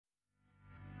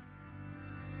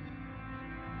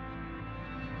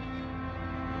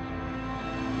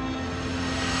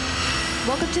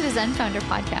Welcome to the Zen Founder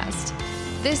podcast.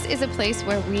 This is a place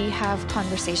where we have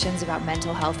conversations about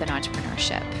mental health and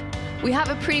entrepreneurship. We have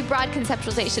a pretty broad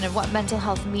conceptualization of what mental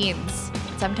health means.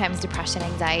 Sometimes depression,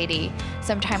 anxiety,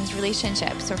 sometimes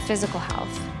relationships or physical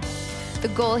health. The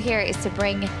goal here is to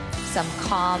bring some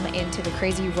calm into the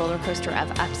crazy roller coaster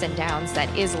of ups and downs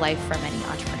that is life for many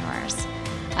entrepreneurs.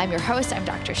 I'm your host, I'm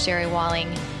Dr. Sherry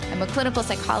Walling. I'm a clinical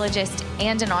psychologist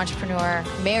and an entrepreneur,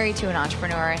 married to an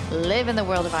entrepreneur, live in the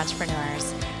world of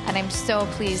entrepreneurs, and I'm so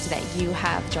pleased that you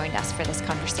have joined us for this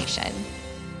conversation.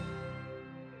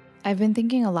 I've been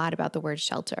thinking a lot about the word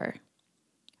shelter.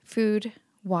 Food,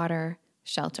 water,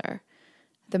 shelter.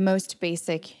 The most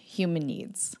basic human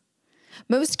needs.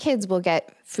 Most kids will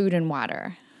get food and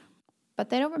water, but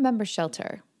they don't remember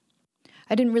shelter.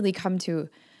 I didn't really come to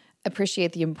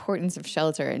appreciate the importance of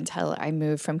shelter until I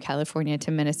moved from California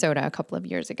to Minnesota a couple of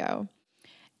years ago.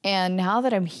 And now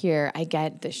that I'm here, I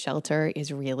get that shelter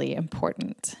is really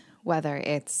important, whether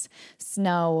it's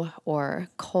snow or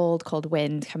cold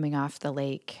wind coming off the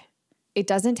lake. It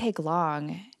doesn't take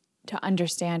long to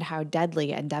understand how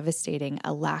deadly and devastating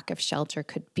a lack of shelter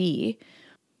could be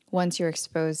once you're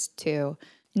exposed to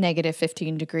negative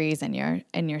 15 degrees and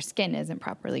your skin isn't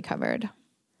properly covered.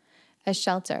 A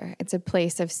shelter, it's a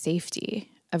place of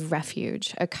safety, of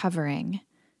refuge, a covering.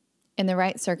 In the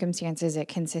right circumstances, it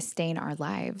can sustain our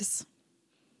lives.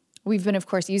 We've been, of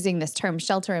course, using this term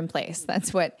shelter in place.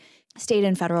 That's what state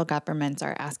and federal governments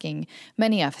are asking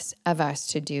many of us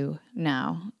to do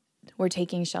now. We're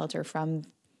taking shelter from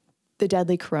the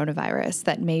deadly coronavirus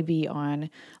that may be on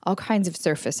all kinds of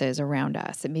surfaces around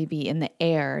us. It may be in the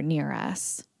air near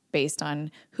us based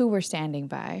on who we're standing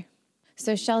by.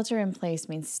 So shelter in place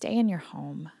means stay in your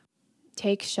home.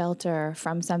 Take shelter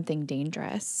from something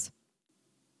dangerous.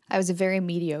 I was a very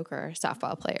mediocre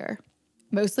softball player,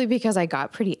 mostly because I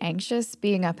got pretty anxious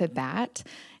being up at bat.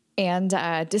 And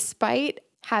despite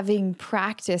having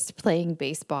practiced playing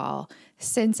baseball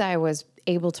since I was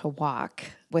able to walk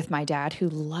with my dad, who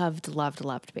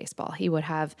loved baseball, he would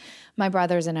have my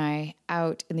brothers and I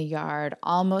out in the yard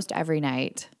almost every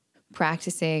night,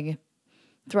 practicing,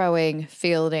 throwing,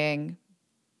 fielding,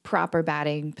 proper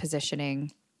batting,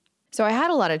 positioning. So I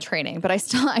had a lot of training, but I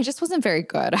just wasn't very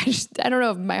good. I don't know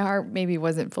if my heart maybe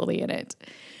wasn't fully in it.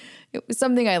 It was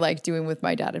something I liked doing with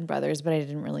my dad and brothers, but I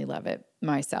didn't really love it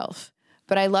myself.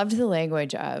 But I loved the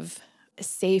language of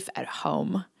safe at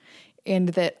home, and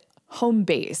that home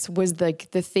base was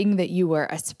like the thing that you were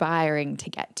aspiring to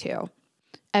get to.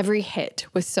 Every hit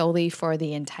was solely for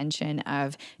the intention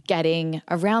of getting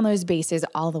around those bases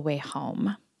all the way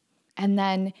home. And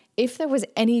then if there was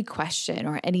any question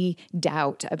or any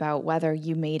doubt about whether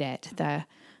you made it, the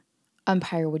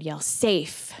umpire would yell,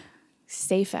 safe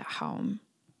at home.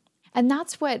 And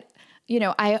that's what,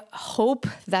 I hope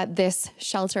that this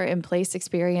shelter in place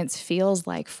experience feels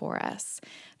like for us,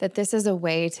 that this is a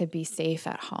way to be safe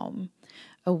at home,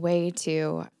 a way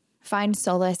to find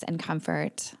solace and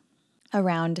comfort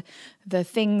around the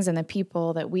things and the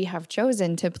people that we have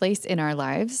chosen to place in our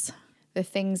lives, the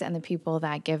things and the people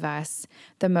that give us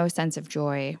the most sense of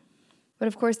joy. But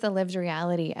of course, the lived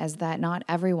reality is that not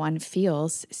everyone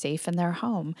feels safe in their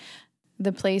home.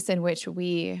 The place in which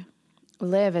we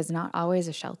live is not always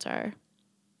a shelter.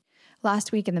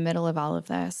 Last week, in the middle of all of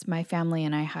this, my family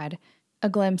and I had a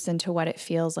glimpse into what it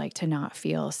feels like to not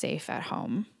feel safe at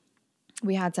home.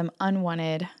 We had some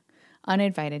unwanted,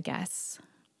 uninvited guests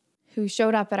who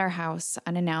showed up at our house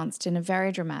unannounced in a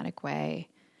very dramatic way.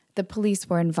 The police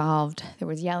were involved. There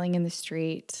was yelling in the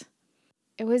street.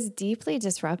 It was deeply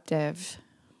disruptive.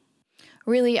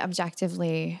 Really,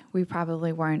 objectively, we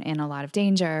probably weren't in a lot of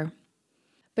danger,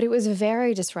 but it was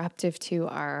very disruptive to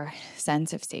our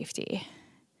sense of safety.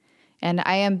 And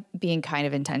I am being kind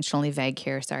of intentionally vague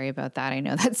here. Sorry about that. I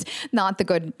know that's not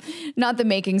the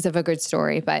makings of a good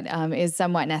story, but is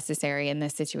somewhat necessary in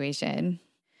this situation.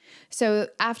 So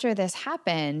after this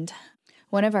happened,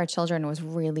 one of our children was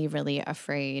really, really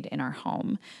afraid in our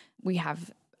home. We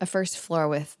have a first floor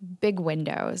with big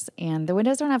windows, and the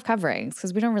windows don't have coverings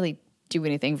because we don't really do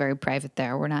anything very private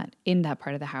there. We're not in that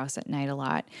part of the house at night a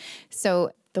lot.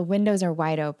 So the windows are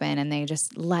wide open, and they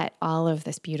just let all of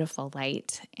this beautiful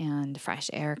light and fresh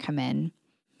air come in.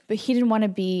 But he didn't want to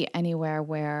be anywhere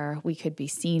where we could be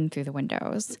seen through the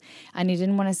windows, and he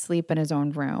didn't want to sleep in his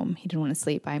own room. He didn't want to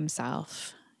sleep by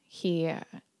himself. He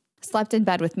slept in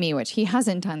bed with me, which he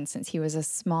hasn't done since he was a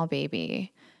small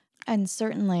baby. And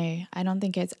certainly, I don't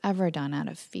think it's ever done out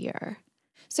of fear.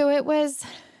 So it was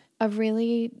a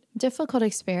really difficult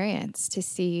experience to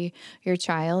see your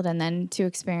child and then to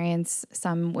experience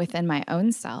some within my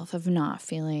own self of not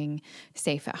feeling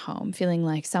safe at home, feeling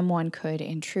like someone could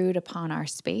intrude upon our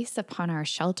space, upon our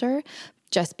shelter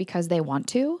just because they want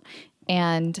to.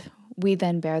 And we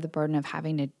then bear the burden of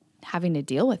having to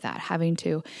deal with that, having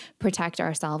to protect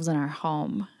ourselves and our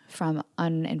home from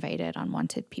uninvited,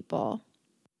 unwanted people.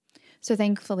 So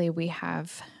thankfully, we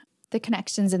have the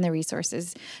connections and the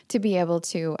resources to be able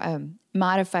to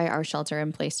modify our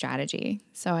shelter-in-place strategy.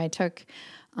 So I took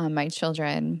my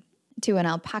children to an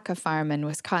alpaca farm in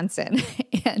Wisconsin,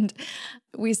 and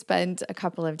we spent a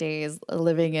couple of days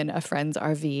living in a friend's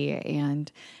RV and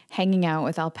hanging out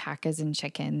with alpacas and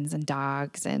chickens and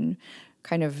dogs and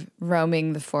kind of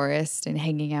roaming the forest and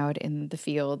hanging out in the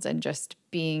fields and just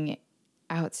being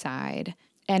outside.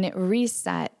 And it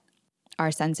reset our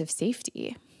sense of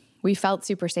safety. We felt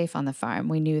super safe on the farm.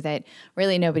 We knew that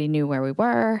really nobody knew where we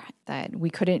were, that we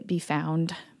couldn't be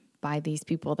found by these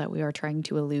people that we were trying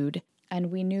to elude. And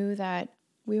we knew that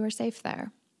we were safe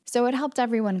there. So it helped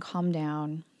everyone calm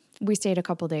down. We stayed a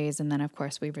couple days, and then, of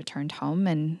course, we returned home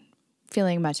and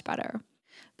feeling much better.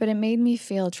 But it made me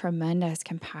feel tremendous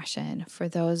compassion for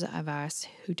those of us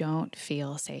who don't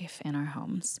feel safe in our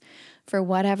homes. For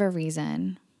whatever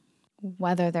reason,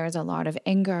 whether there's a lot of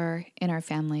anger in our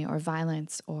family or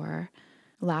violence or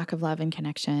lack of love and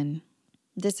connection,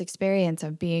 this experience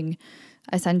of being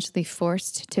essentially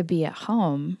forced to be at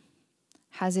home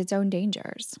has its own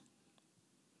dangers.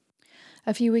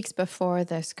 A few weeks before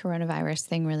this coronavirus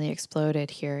thing really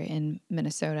exploded here in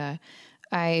Minnesota,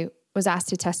 I was asked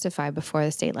to testify before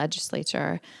the state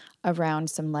legislature around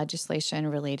some legislation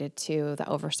related to the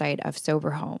oversight of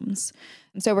sober homes.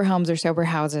 Sober homes or sober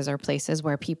houses are places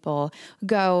where people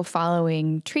go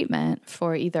following treatment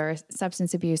for either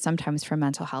substance abuse, sometimes for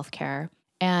mental health care.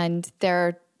 And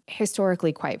they're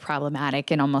historically quite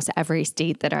problematic in almost every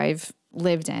state that I've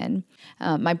lived in.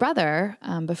 My brother,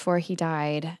 before he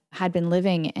died, had been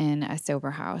living in a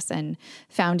sober house and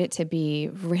found it to be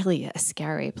really a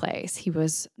scary place. He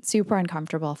was super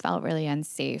uncomfortable, felt really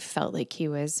unsafe, felt like he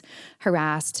was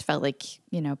harassed, felt like,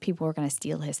 people were going to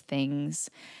steal his things.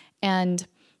 And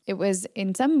it was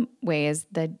in some ways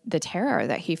the terror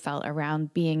that he felt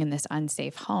around being in this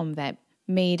unsafe home that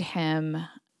made him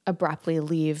abruptly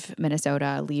leave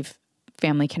Minnesota, leave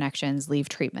family connections, leave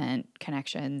treatment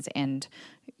connections, and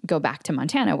go back to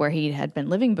Montana where he had been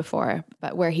living before,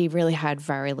 but where he really had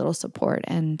very little support.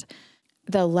 And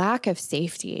the lack of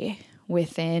safety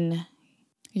within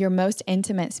your most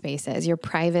intimate spaces, your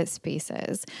private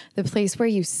spaces, the place where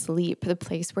you sleep, the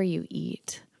place where you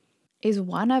eat, is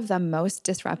one of the most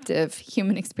disruptive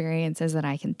human experiences that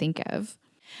I can think of.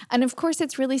 And of course,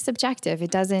 it's really subjective.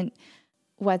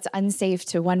 What's unsafe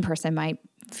to one person might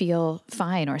feel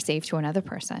fine or safe to another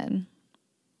person.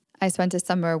 I spent a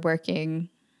summer working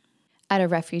at a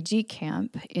refugee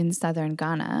camp in southern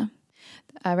Ghana,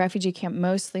 a refugee camp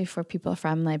mostly for people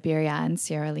from Liberia and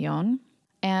Sierra Leone.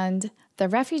 And the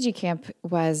refugee camp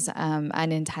was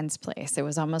an intense place. It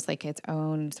was almost like its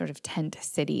own sort of tent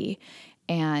city.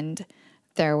 And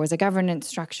there was a governance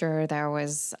structure. There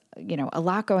was, a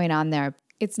lot going on there.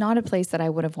 It's not a place that I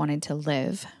would have wanted to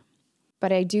live.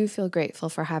 But I do feel grateful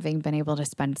for having been able to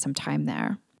spend some time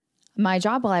there. My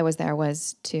job while I was there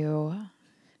was to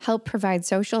help provide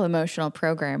social emotional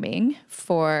programming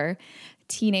for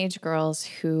teenage girls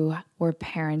who were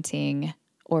parenting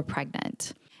or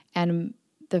pregnant. And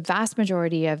the vast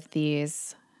majority of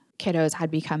these kiddos had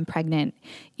become pregnant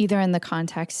either in the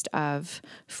context of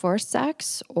forced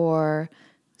sex or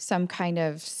some kind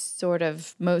of sort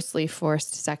of mostly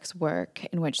forced sex work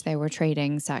in which they were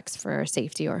trading sex for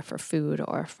safety or for food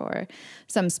or for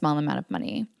some small amount of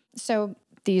money. So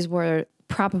these were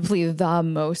probably the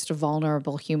most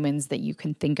vulnerable humans that you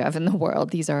can think of in the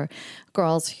world. These are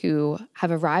girls who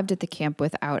have arrived at the camp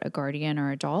without a guardian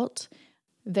or adult.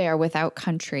 They are without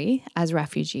country as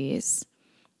refugees,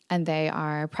 and they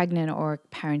are pregnant or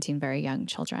parenting very young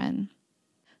children.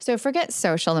 So forget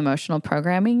social emotional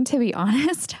programming, to be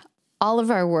honest. All of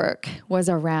our work was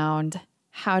around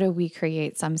how do we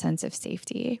create some sense of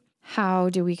safety?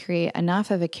 How do we create enough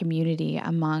of a community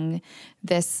among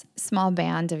this small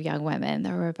band of young women,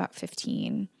 there were about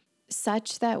 15,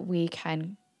 such that we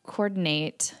can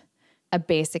coordinate a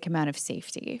basic amount of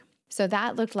safety? So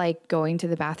that looked like going to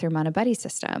the bathroom on a buddy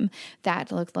system.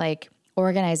 That looked like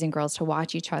organizing girls to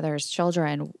watch each other's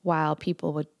children while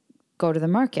people would go to the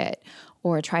market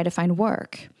or try to find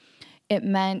work. It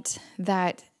meant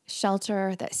that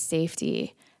shelter, that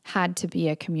safety had to be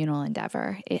a communal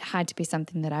endeavor. It had to be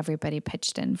something that everybody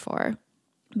pitched in for,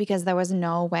 because there was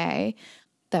no way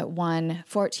that one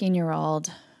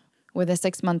 14-year-old with a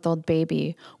 6-month-old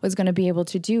baby was going to be able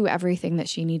to do everything that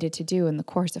she needed to do in the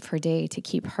course of her day to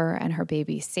keep her and her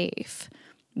baby safe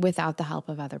without the help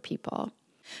of other people.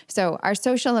 So our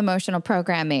social emotional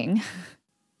programming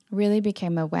really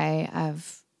became a way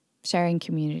of sharing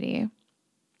community,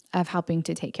 of helping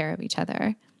to take care of each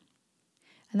other.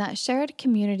 And that shared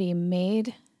community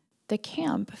made the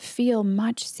camp feel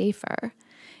much safer.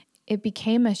 It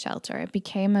became a shelter. It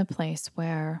became a place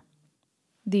where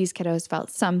these kiddos felt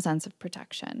some sense of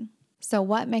protection. So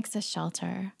what makes a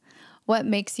shelter? What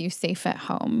makes you safe at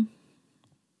home?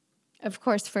 Of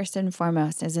course, first and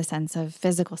foremost is a sense of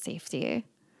physical safety,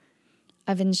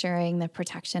 of ensuring the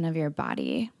protection of your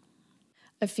body,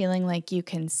 of feeling like you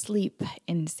can sleep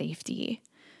in safety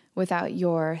without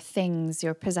your things,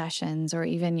 your possessions, or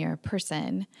even your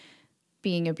person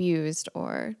being abused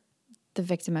or the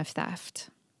victim of theft.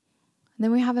 And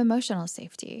then we have emotional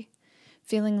safety,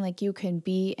 feeling like you can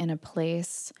be in a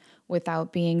place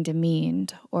without being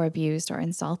demeaned or abused or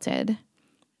insulted,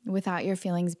 without your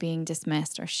feelings being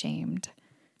dismissed or shamed,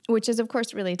 which is, of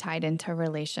course, really tied into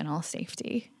relational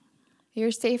safety.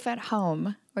 You're safe at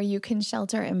home, or you can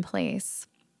shelter in place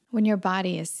when your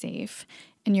body is safe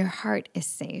and your heart is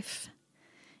safe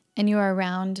and you are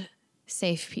around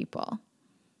safe people.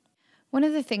 One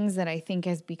of the things that I think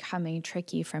is becoming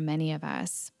tricky for many of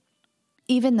us,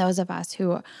 even those of us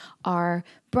who are,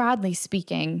 broadly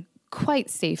speaking, quite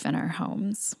safe in our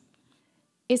homes,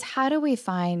 is how do we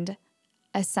find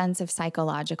a sense of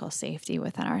psychological safety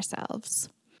within ourselves?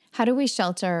 How do we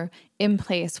shelter in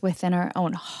place within our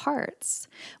own hearts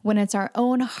when it's our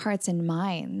own hearts and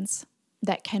minds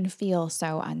that can feel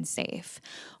so unsafe?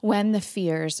 When the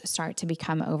fears start to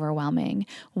become overwhelming,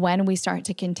 when we start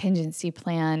to contingency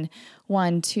plan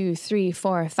 1, 2, 3,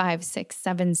 4, 5, 6,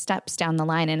 7 steps down the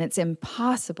line, and it's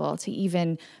impossible to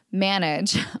even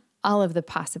manage all of the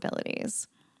possibilities.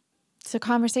 It's a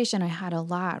conversation I had a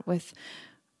lot with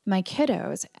my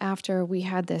kiddos after we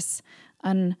had this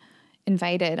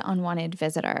uninvited, unwanted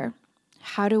visitor.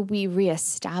 How do we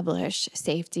reestablish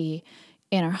safety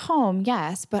in our home?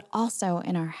 Yes, but also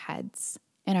in our heads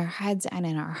and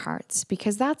in our hearts,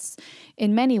 because that's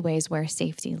in many ways where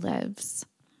safety lives.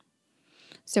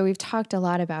 So we've talked a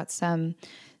lot about some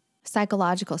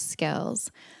psychological skills,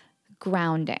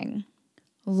 grounding,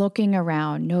 looking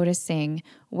around, noticing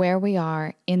where we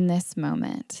are in this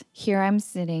moment. Here I'm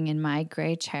sitting in my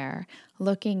gray chair,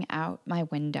 looking out my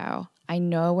window. I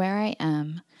know where I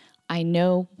am. I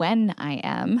know when I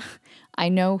am. I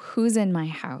know who's in my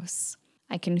house.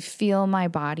 I can feel my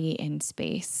body in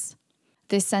space.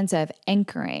 This sense of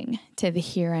anchoring to the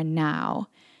here and now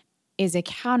is a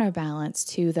counterbalance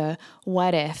to the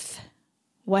what if,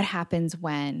 what happens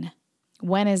when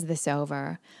is this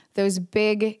over? Those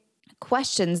big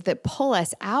questions that pull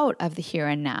us out of the here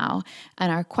and now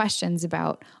and are questions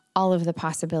about all of the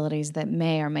possibilities that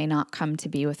may or may not come to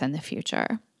be within the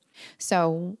future.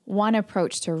 So one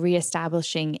approach to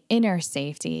reestablishing inner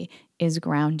safety is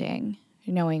grounding,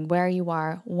 knowing where you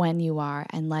are, when you are,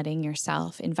 and letting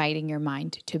yourself, inviting your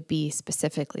mind to be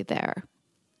specifically there.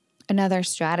 Another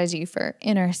strategy for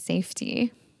inner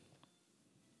safety,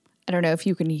 I don't know if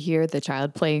you can hear the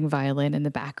child playing violin in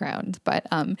the background, but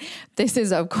this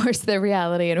is, of course, the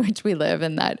reality in which we live,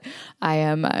 and that I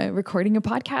am recording a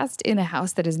podcast in a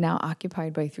house that is now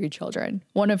occupied by 3 children,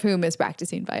 one of whom is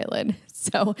practicing violin.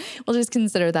 So we'll just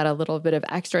consider that a little bit of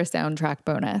extra soundtrack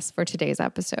bonus for today's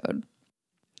episode.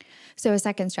 So a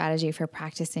second strategy for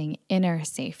practicing inner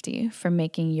safety, for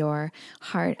making your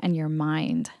heart and your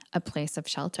mind a place of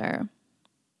shelter,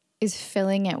 is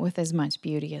filling it with as much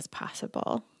beauty as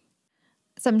possible.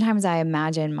 Sometimes I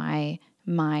imagine my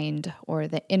mind or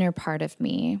the inner part of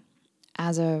me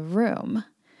as a room.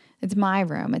 It's my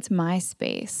room. It's my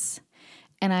space.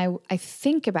 And I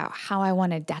think about how I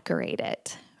want to decorate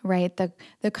it, right?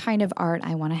 The kind of art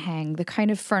I want to hang, the kind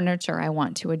of furniture I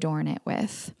want to adorn it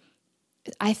with.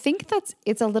 I think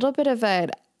it's a little bit of a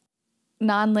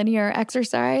nonlinear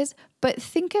exercise, but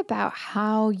think about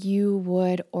how you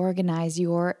would organize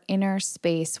your inner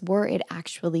space were it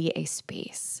actually a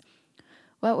space.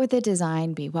 What would the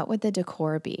design be? What would the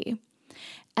decor be?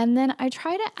 And then I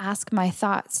try to ask my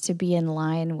thoughts to be in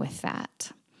line with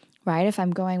that, right? If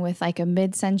I'm going with like a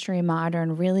mid-century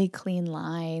modern, really clean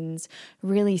lines,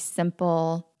 really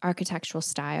simple architectural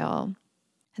style,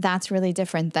 that's really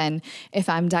different than if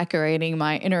I'm decorating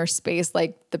my inner space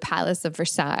like the Palace of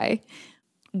Versailles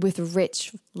with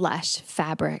rich, lush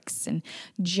fabrics and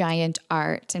giant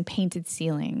art and painted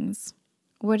ceilings.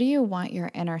 What do you want your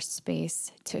inner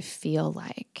space to feel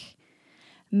like?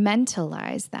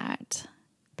 Mentalize that.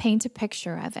 Paint a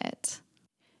picture of it.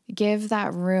 Give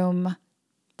that room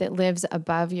that lives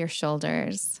above your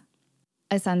shoulders,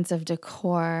 a sense of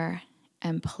decor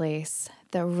and place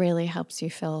that really helps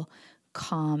you feel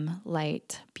calm,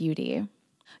 light, beauty.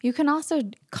 You can also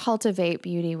cultivate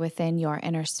beauty within your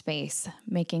inner space,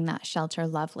 making that shelter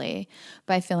lovely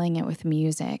by filling it with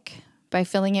music, by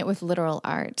filling it with literal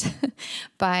art,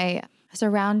 by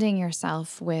surrounding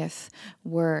yourself with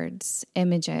words,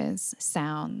 images,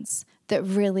 sounds that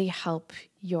really help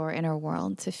your inner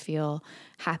world to feel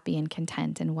happy and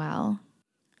content and well.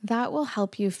 That will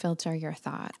help you filter your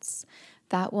thoughts.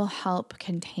 That will help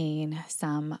contain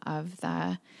some of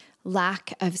the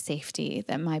lack of safety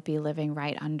that might be living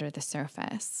right under the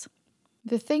surface.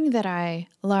 The thing that I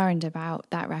learned about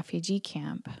that refugee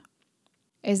camp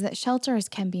is that shelters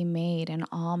can be made in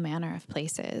all manner of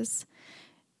places,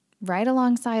 right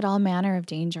alongside all manner of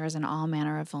dangers and all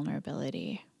manner of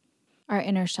vulnerability. Our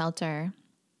inner shelter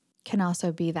can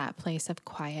also be that place of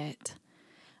quiet,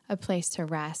 a place to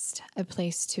rest, a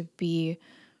place to be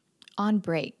on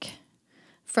break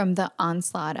from the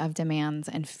onslaught of demands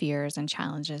and fears and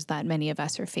challenges that many of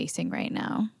us are facing right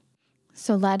now.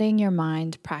 So letting your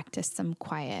mind practice some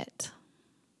quiet.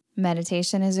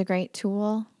 Meditation is a great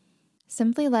tool.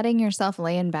 Simply letting yourself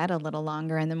lay in bed a little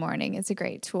longer in the morning is a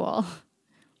great tool.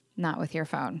 Not with your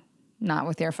phone.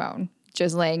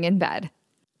 Just laying in bed.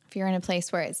 If you're in a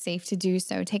place where it's safe to do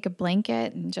so, take a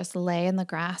blanket and just lay in the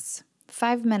grass.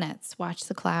 5 minutes, watch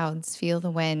the clouds, feel the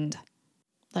wind.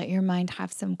 Let your mind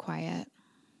have some quiet.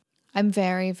 I'm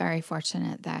very, very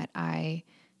fortunate that I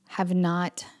have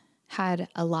not had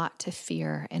a lot to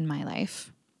fear in my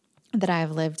life, that I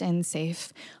have lived in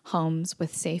safe homes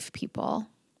with safe people.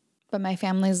 But my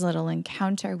family's little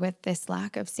encounter with this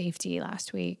lack of safety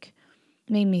last week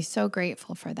made me so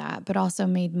grateful for that, but also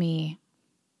made me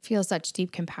feel such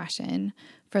deep compassion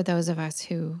for those of us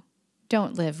who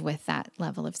don't live with that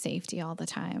level of safety all the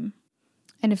time.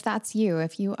 And if that's you,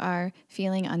 if you are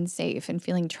feeling unsafe and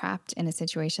feeling trapped in a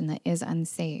situation that is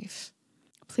unsafe,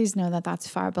 please know that that's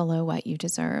far below what you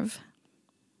deserve.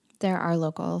 There are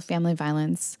local family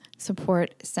violence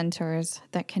support centers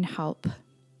that can help.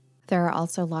 There are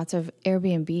also lots of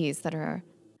Airbnbs that are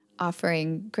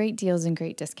offering great deals and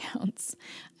great discounts.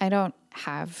 I don't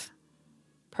have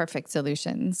perfect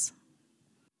solutions,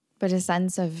 but a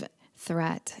sense of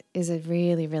threat is a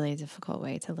really, really difficult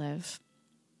way to live.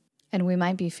 And we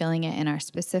might be feeling it in our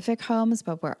specific homes,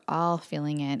 but we're all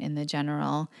feeling it in the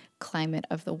general climate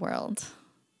of the world.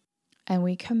 And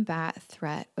we combat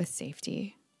threat with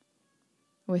safety,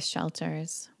 with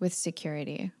shelters, with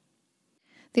security.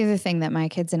 The other thing that my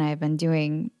kids and I have been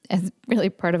doing as really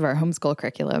part of our homeschool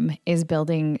curriculum is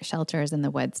building shelters in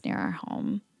the woods near our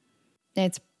home.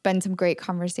 It's been some great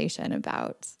conversation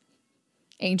about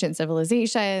ancient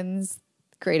civilizations,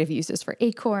 creative uses for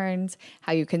acorns,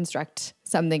 how you construct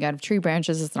something out of tree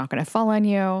branches that's not going to fall on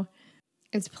you.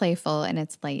 It's playful and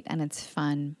it's light and it's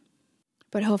fun,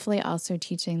 but hopefully also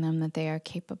teaching them that they are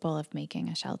capable of making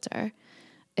a shelter,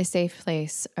 a safe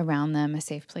place around them, a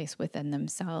safe place within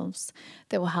themselves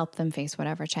that will help them face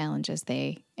whatever challenges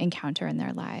they encounter in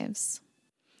their lives.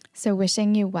 So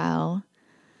wishing you well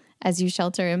as you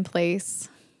shelter in place,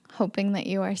 hoping that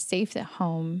you are safe at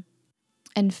home,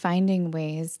 and finding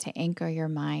ways to anchor your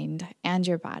mind and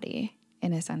your body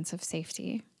in a sense of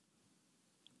safety.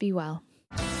 Be well.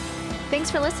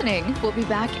 Thanks for listening. We'll be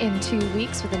back in 2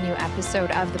 weeks with a new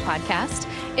episode of the podcast.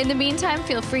 In the meantime,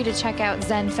 feel free to check out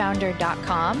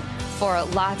zenfounder.com for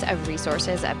lots of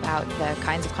resources about the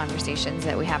kinds of conversations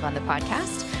that we have on the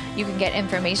podcast. You can get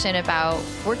information about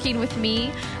working with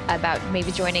me, about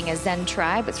maybe joining a Zen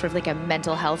tribe. It's sort of like a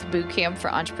mental health boot camp for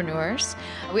entrepreneurs.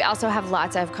 We also have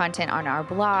lots of content on our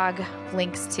blog,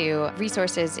 links to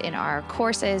resources in our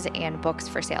courses and books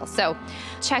for sale. So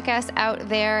check us out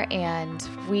there, and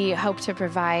we hope to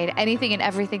provide anything and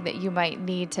everything that you might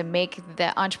need to make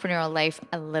the entrepreneurial life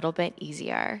a little bit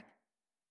easier.